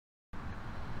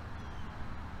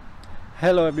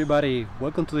Hello everybody,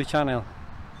 welcome to the channel.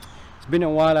 It's been a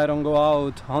while I don't go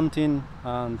out hunting,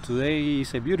 and today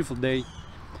is a beautiful day.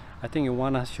 I think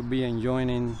Iguana should be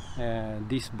enjoying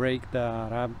this break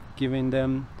that I've given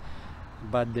them,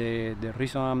 but the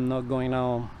reason I'm not going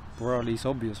out probably is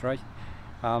obvious, right?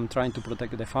 I'm trying to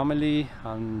protect the family,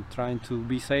 I'm trying to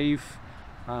be safe,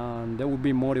 and there will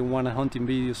be more Iguana hunting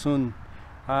videos soon.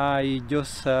 I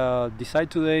just decided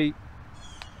today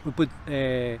we put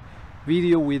a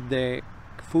video with the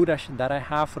footage that I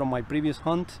have from my previous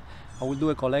hunt. I will do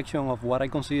a collection of what I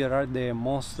consider are the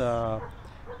most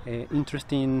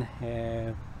interesting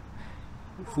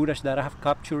footage that I have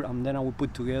captured, and then I will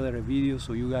put together a video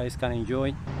so you guys can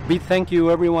enjoy. Big thank you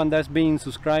everyone that's been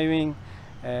subscribing.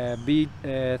 Big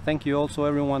thank you also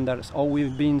everyone that's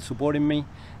always been supporting me.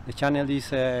 The channel is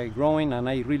growing and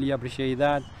I really appreciate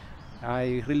that.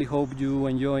 I really hope you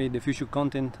enjoy the future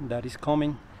content that is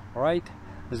coming. Alright,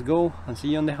 let's go and see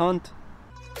you on the hunt.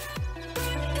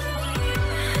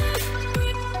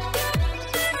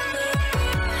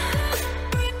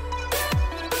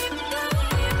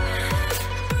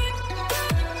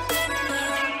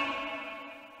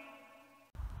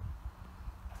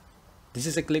 This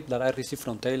is a clip that I received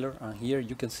from Taylor, and here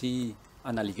you can see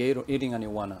an alligator eating an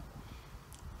iguana.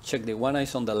 Check, the iguana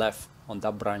is on the left, on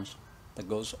that branch that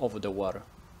goes over the water.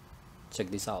 Check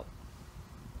this out.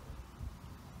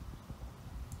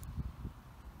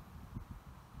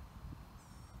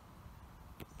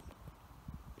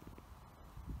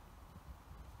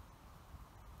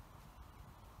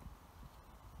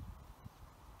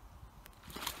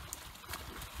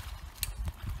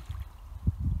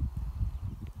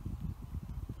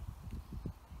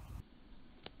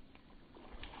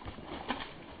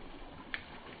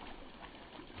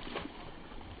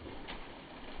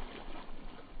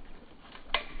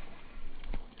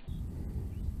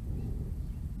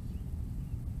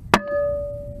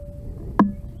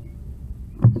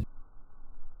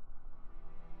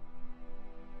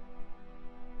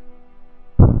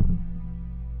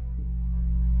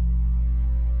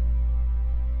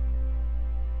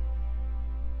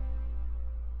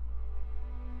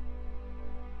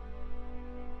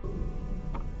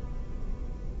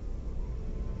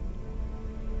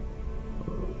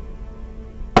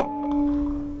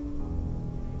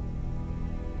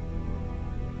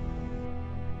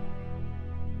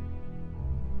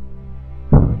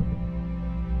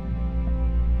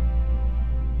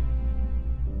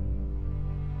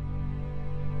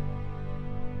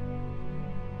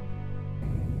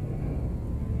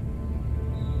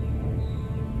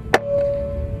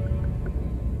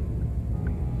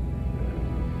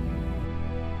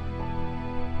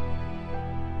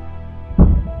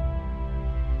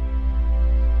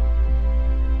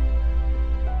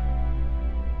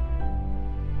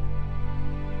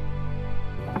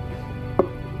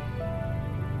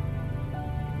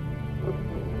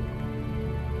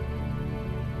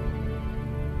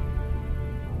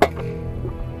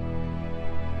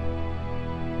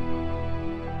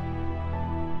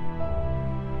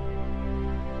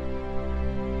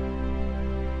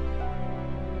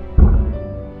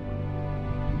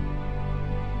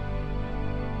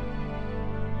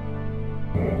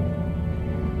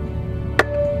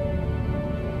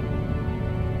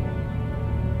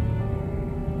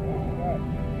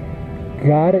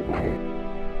 Got it.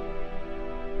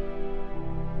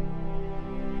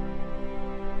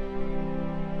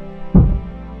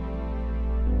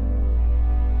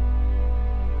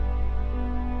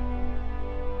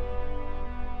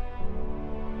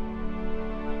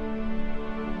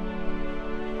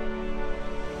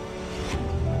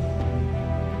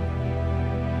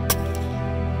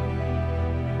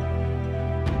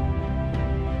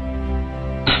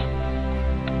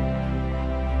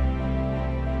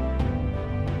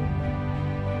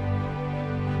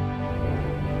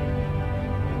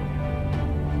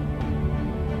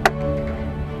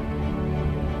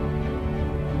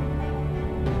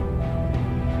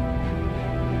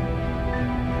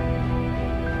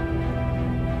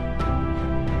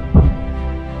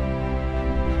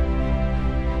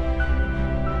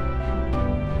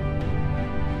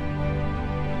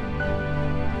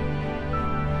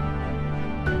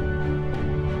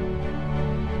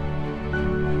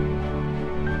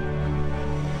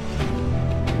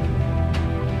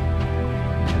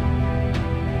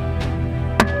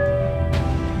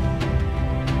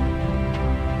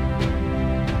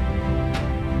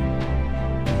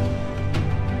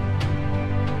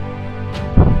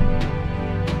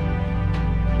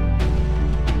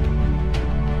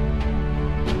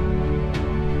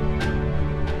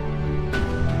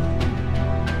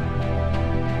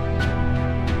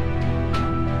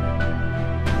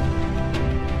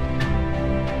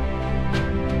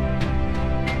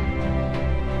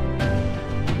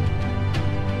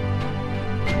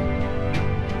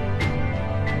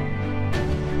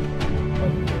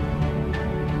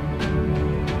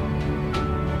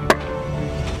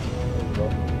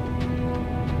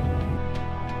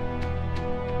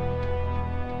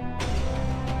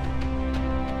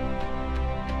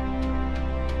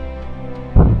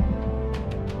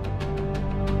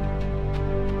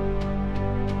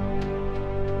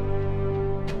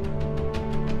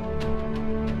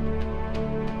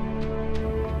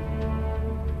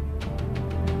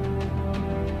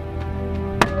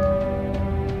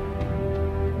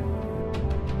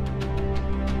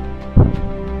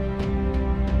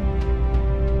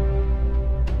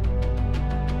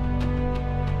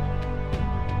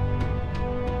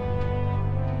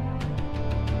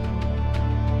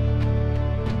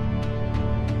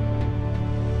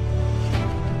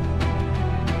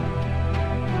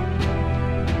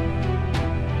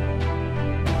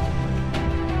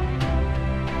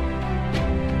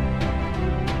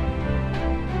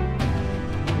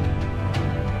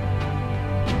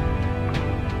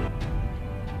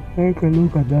 Take a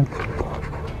look at that.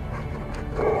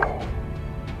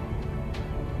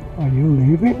 Are you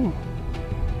leaving?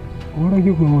 Where are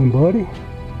you going, buddy?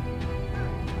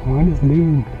 One is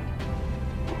leaving.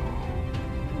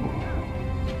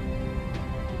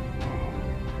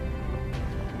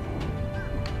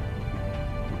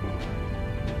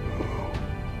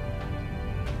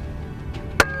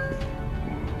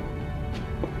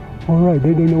 Alright,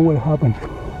 they don't know what happened.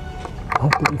 I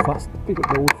have to be fast because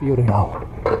they will figure it out.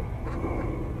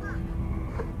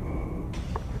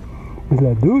 It's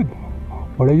like, dude,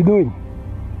 what are you doing?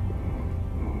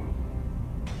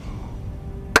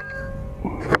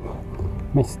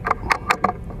 Missed.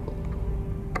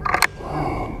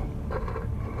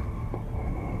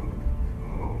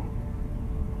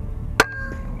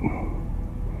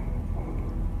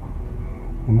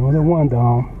 Another one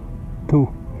down. 2.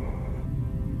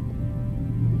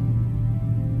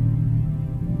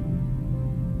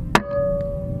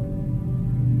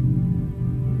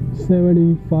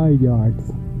 $75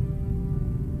 yards.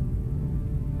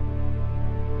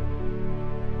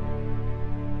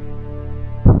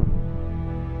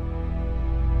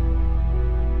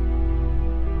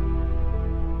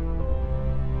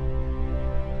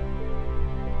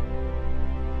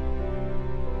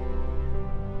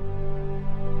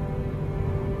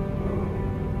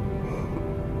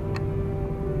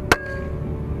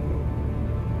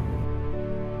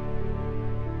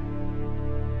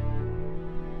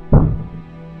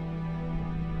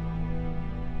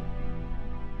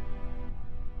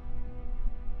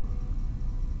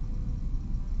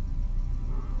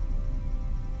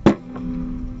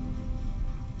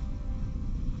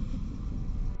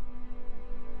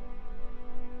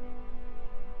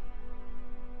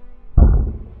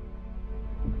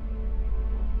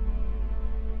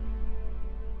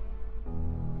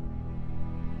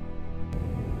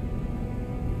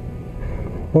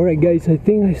 Alright guys, I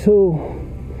think I saw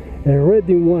a red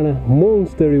iguana,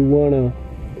 monster iguana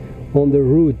on the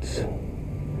roots.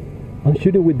 I'm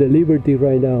shooting with the Liberty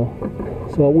right now,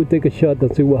 so I will take a shot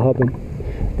and see what happened.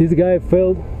 This guy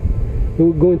fell, he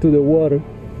was going to the water.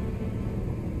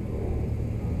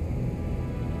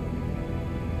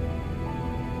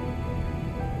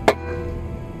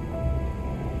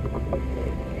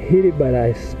 Hit it, but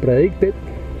as predicted,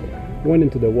 went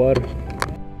into the water.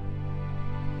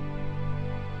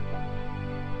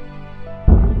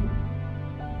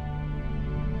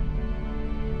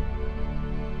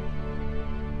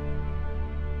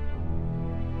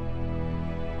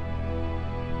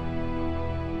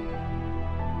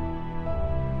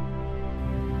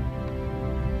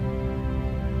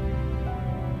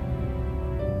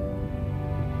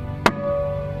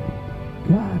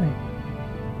 Got it.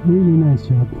 Really nice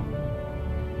shot.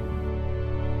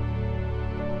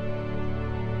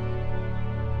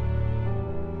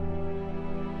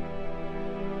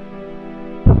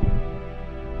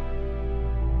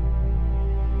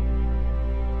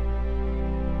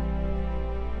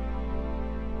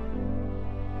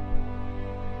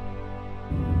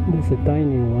 There's a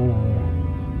tiny one there.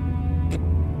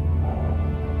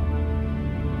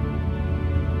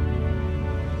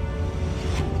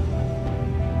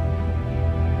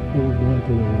 It was going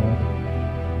to the water.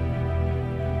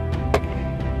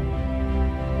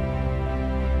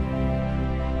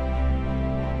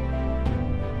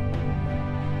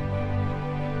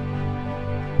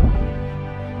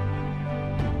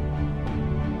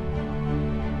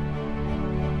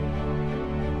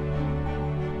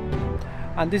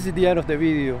 And this is the end of the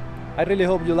video. I really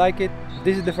hope you like it.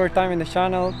 This is the first time in the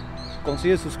channel,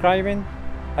 consider subscribing.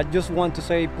 I just want to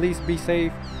say, please be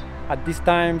safe. At these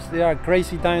times, there are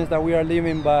crazy times that we are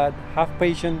living, but have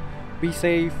patience, be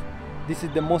safe. This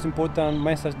is the most important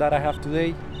message that I have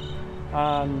today.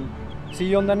 And see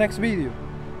you on the next video.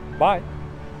 Bye.